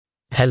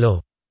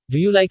Hello. Do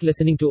you like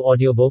listening to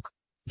audiobook?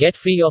 Get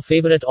free your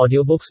favorite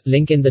audiobooks,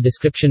 link in the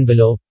description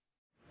below.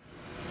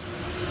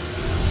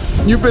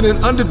 You've been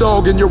an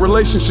underdog in your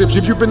relationships,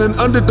 if you've been an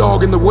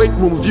underdog in the weight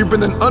room, if you've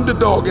been an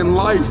underdog in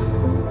life,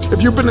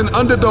 if you've been an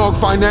underdog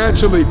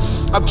financially,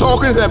 I'm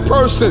talking to that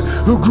person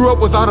who grew up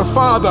without a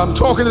father. I'm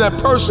talking to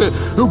that person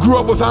who grew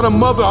up without a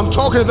mother. I'm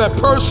talking to that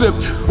person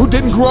who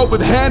didn't grow up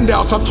with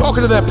handouts. I'm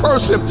talking to that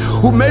person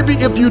who maybe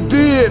if you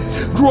did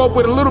grow up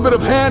with a little bit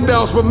of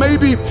handouts, but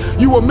maybe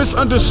you were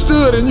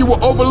misunderstood and you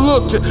were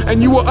overlooked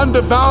and you were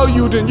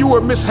undervalued and you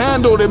were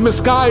mishandled and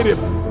misguided.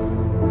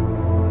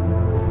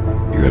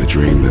 You got a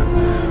dream to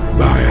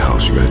buy a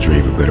house. You got a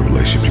dream for better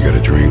relationships. You got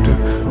a dream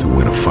to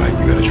win a fight.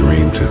 You got a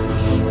dream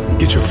to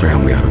get your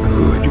family out of the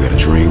hood. You got a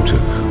dream to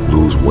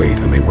lose weight.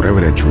 I mean,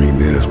 whatever that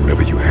dream is,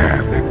 whatever you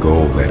have, that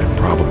goal, that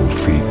improbable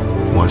feat,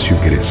 once you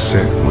get it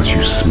set, once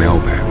you smell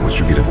that, once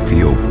you get a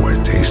feel for it,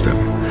 a taste of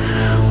it,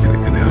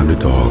 and the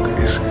underdog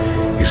is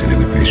an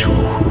individual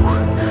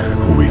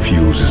who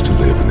refuses to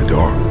live in the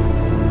dark.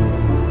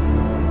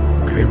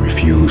 They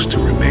refuse to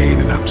remain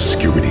in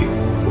obscurity.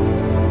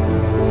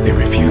 They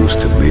refuse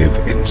to live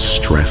in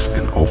stress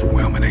and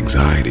overwhelm and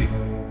anxiety.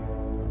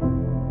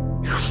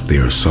 They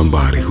are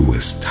somebody who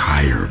is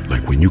tired.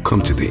 Like when you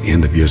come to the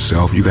end of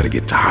yourself, you got to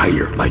get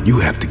tired. Like you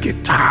have to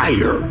get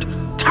tired.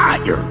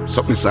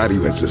 Something inside of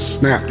you has to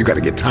snap. You got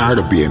to get tired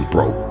of being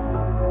broke.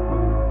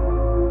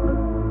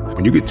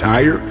 When you get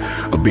tired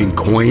of being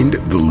coined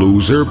the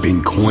loser,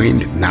 being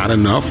coined not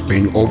enough,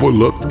 being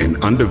overlooked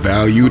and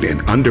undervalued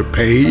and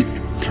underpaid,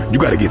 you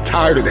got to get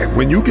tired of that.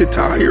 When you get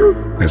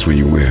tired, that's when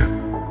you win.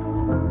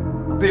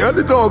 The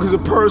underdog is a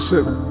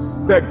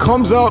person that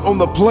comes out on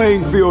the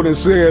playing field and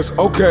says,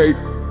 okay,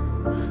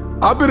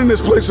 I've been in this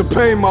place of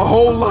pain my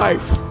whole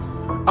life.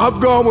 I've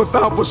gone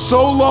without for so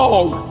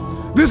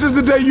long. This is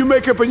the day you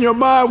make up in your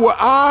mind where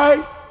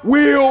I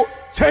will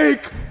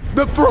take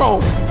the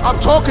throne. I'm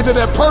talking to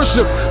that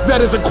person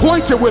that is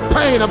acquainted with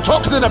pain. I'm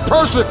talking to that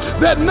person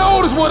that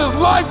knows what it's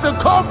like to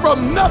come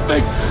from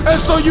nothing.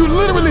 And so you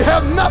literally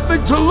have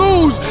nothing to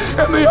lose.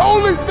 And the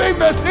only thing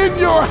that's in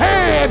your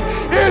hand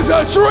is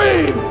a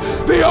dream.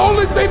 The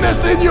only thing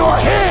that's in your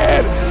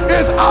head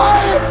is I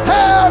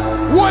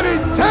have what it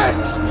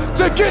takes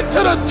to get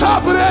to the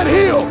top of that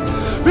hill.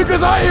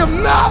 Because I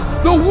am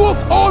not the wolf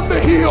on the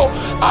hill.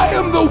 I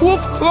am the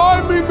wolf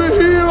climbing the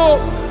hill.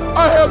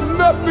 I have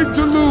nothing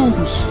to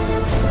lose.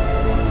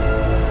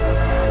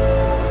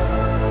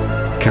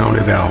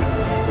 Counted out,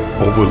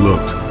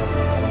 overlooked,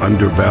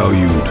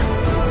 undervalued,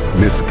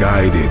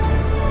 misguided,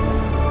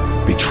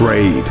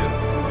 betrayed.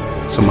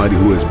 Somebody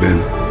who has been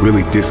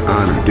really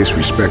dishonored,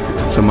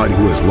 disrespected. Somebody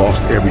who has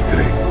lost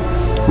everything,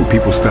 who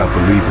people stop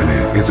believing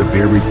in, is a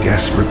very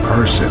desperate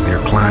person.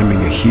 They're climbing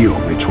a hill.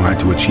 They're trying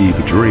to achieve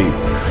a dream.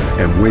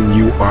 And when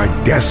you are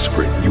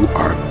desperate, you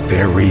are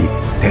very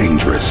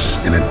dangerous.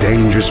 And a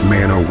dangerous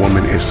man or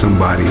woman is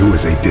somebody who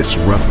is a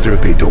disruptor.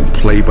 They don't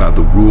play by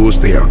the rules.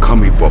 They are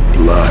coming for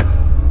blood.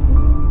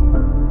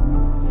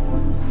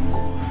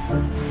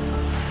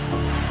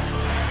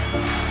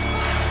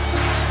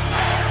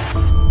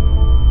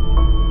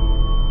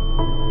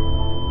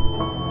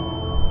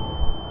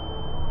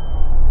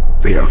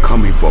 They are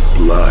coming for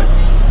blood.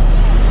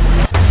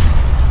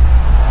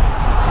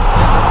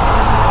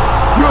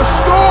 Your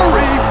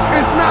story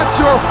is not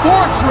your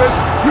fortress.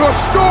 Your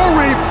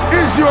story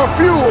is your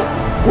fuel.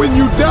 When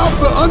you doubt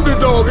the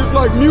underdog, it's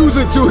like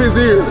music to his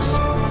ears.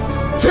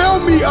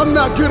 Tell me I'm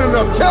not good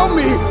enough. Tell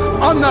me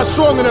I'm not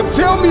strong enough.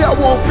 Tell me I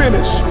won't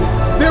finish.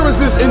 There is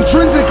this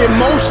intrinsic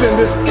emotion,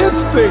 this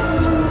instinct.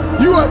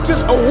 You have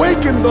just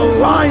awakened the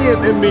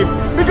lion in me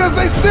because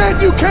they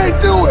said you can't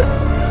do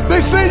it. They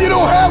said you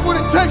don't have what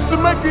it takes to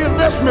make the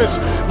investments.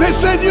 They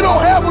said you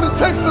don't have what it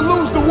takes to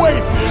lose the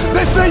weight.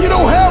 They say you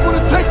don't have what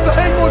it takes to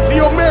hang on to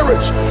your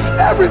marriage.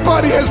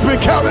 Everybody has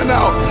been counted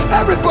out.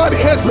 Everybody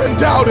has been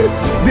doubted.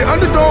 The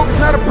underdog is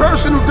not a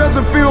person who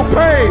doesn't feel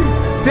pain,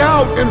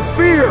 doubt, and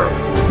fear.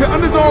 The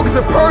underdog is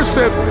a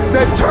person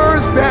that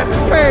turns that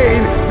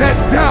pain, that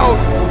doubt,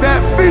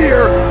 that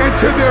fear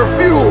into their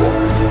fuel.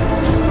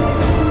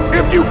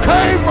 If you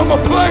came from a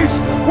place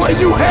where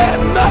you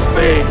had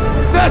nothing,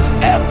 that's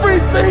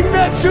everything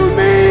that you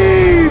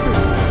need.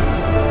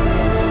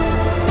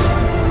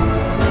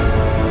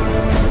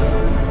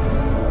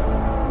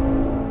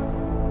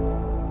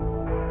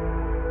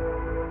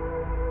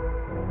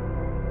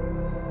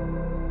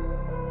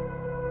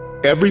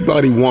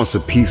 Everybody wants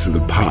a piece of the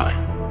pie.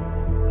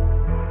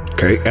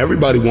 Okay?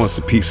 Everybody wants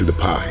a piece of the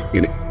pie.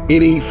 In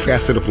any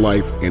facet of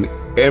life, in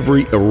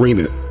every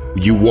arena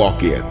you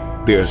walk in,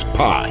 there's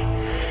pie.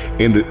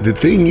 And the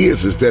thing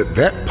is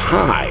that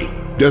pie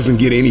doesn't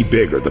get any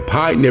bigger. The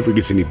pie never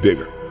gets any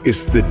bigger.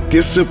 It's the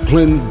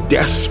disciplined,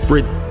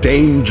 desperate,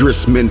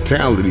 dangerous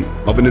mentality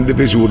of an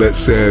individual that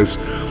says,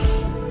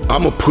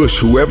 I'm gonna push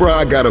whoever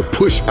I gotta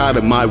push out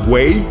of my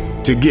way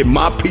to get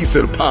my piece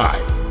of the pie.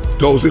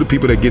 Those are the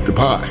people that get the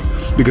pie.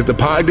 Because the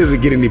pie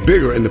doesn't get any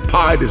bigger and the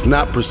pie does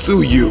not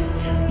pursue you.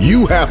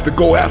 You have to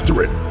go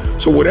after it.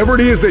 So whatever it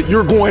is that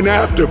you're going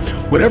after,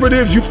 whatever it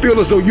is you feel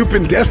as though you've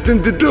been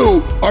destined to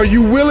do, are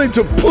you willing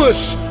to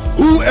push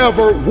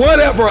whoever,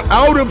 whatever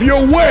out of your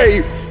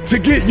way to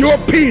get your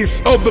piece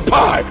of the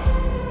pie?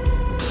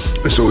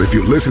 And so if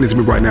you're listening to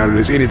me right now and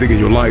there's anything in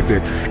your life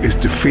that is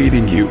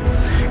defeating you,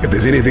 if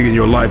there's anything in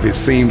your life it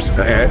seems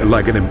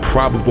like an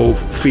improbable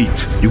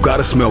feat, you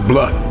gotta smell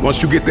blood.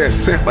 Once you get that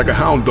scent like a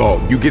hound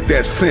dog, you get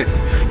that scent,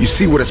 you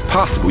see what is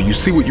possible, you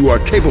see what you are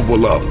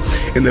capable of.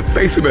 In the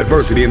face of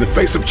adversity, in the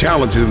face of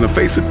challenges, in the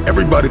face of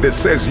everybody that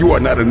says you are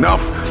not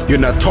enough, you're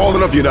not tall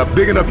enough, you're not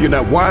big enough, you're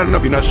not wide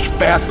enough, you're not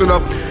fast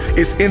enough,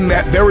 it's in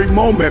that very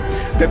moment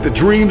that the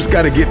dreams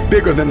gotta get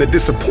bigger than the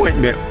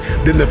disappointment,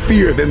 than the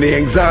fear, than the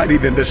anxiety,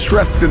 than the stress,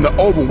 than the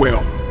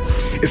overwhelm.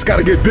 It's got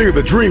to get bigger,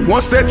 the dream.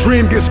 Once that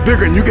dream gets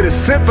bigger and you get a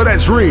scent for that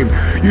dream,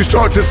 you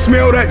start to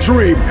smell that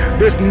dream.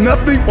 There's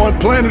nothing on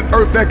planet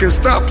Earth that can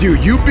stop you.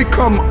 You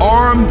become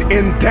armed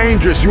and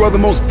dangerous. You are the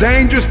most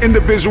dangerous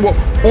individual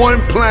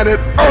on planet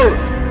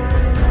Earth.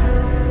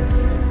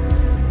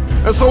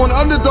 And so an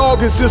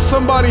underdog is just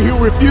somebody who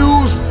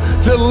refused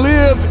to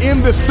live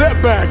in the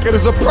setback. It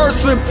is a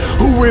person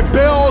who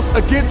rebels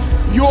against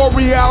your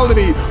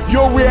reality.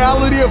 Your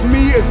reality of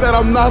me is that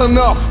I'm not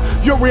enough.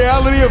 Your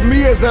reality of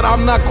me is that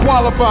I'm not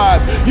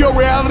qualified. Your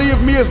reality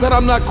of me is that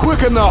I'm not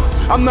quick enough.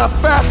 I'm not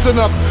fast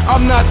enough.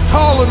 I'm not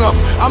tall enough.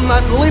 I'm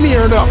not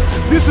linear enough.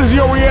 This is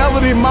your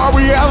reality. My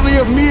reality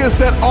of me is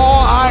that all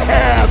I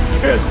have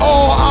is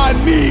all I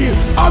need.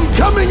 I'm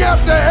coming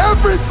after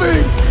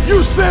everything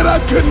you said I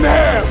couldn't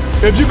have.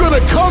 If you're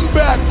gonna come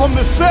back from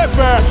the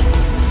setback,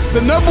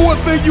 the number one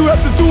thing you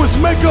have to do is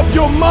make up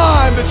your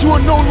mind that you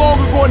are no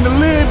longer going to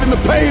live in the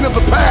pain of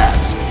the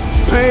past.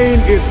 Pain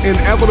is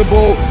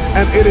inevitable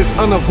and it is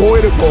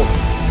unavoidable.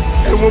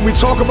 And when we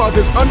talk about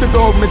this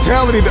underdog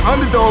mentality, the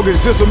underdog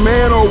is just a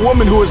man or a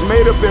woman who has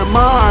made up their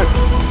mind.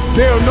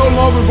 They are no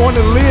longer going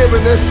to live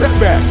in their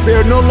setbacks. They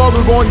are no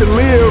longer going to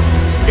live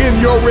in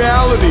your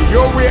reality.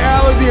 Your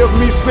reality of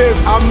me says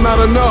I'm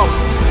not enough.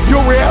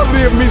 Your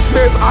reality of me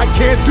says I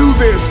can't do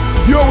this.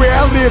 Your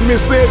reality of me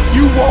says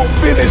you won't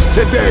finish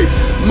today.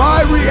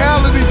 My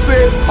reality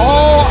says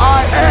all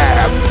I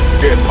have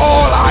is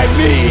all I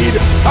need.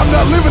 I'm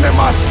not living in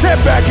my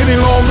setback any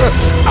longer.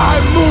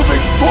 I'm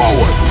moving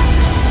forward.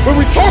 When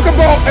we talk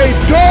about a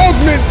dog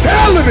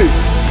mentality,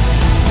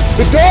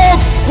 the dog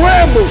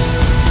scrambles,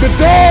 the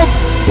dog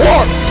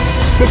barks,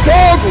 the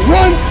dog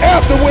runs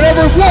after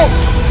whatever it wants.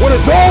 When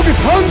a dog is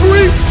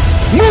hungry,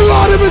 move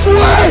out of its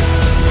way,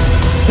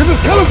 because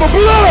it's coming for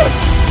blood.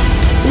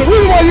 And the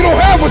reason why you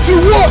don't have what you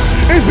want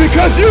is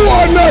because you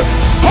are not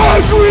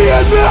hungry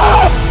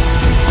enough.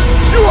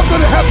 You are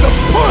gonna have to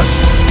push,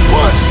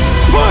 push,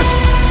 push,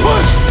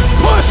 push,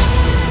 push.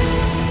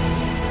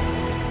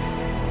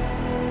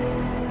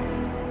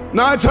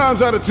 9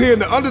 times out of 10,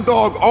 the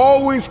underdog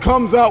always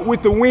comes out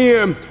with the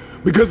win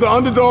because the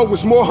underdog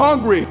was more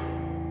hungry.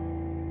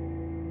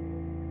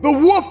 The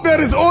wolf that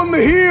is on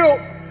the hill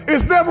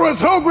is never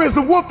as hungry as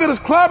the wolf that is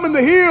climbing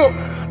the hill.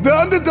 The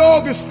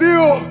underdog is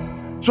still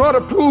trying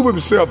to prove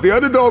himself. The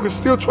underdog is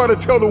still trying to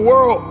tell the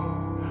world,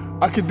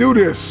 I can do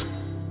this.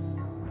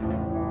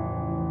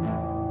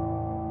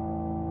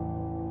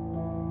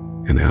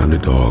 And the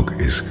underdog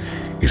is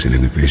an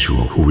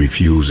individual who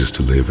refuses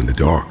to live in the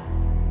dark.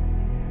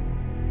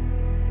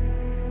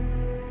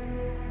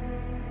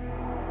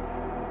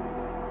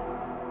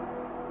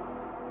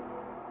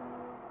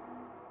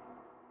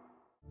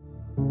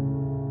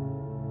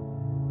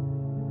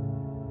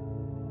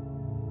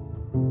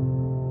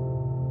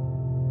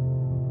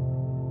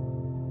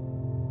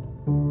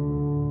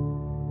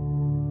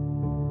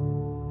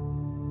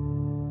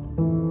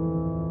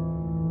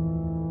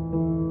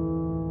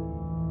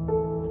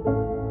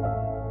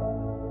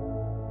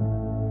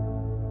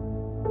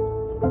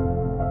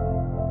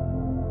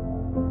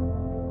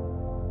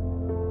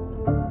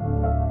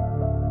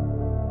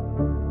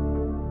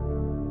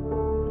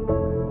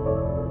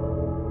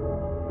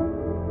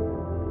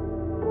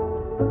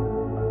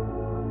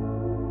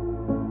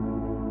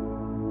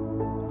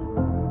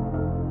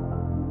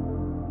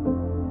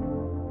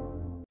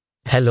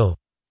 Hello.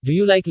 Do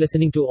you like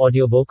listening to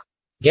audiobook?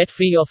 Get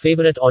free your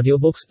favorite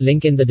audiobooks,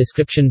 link in the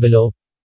description below.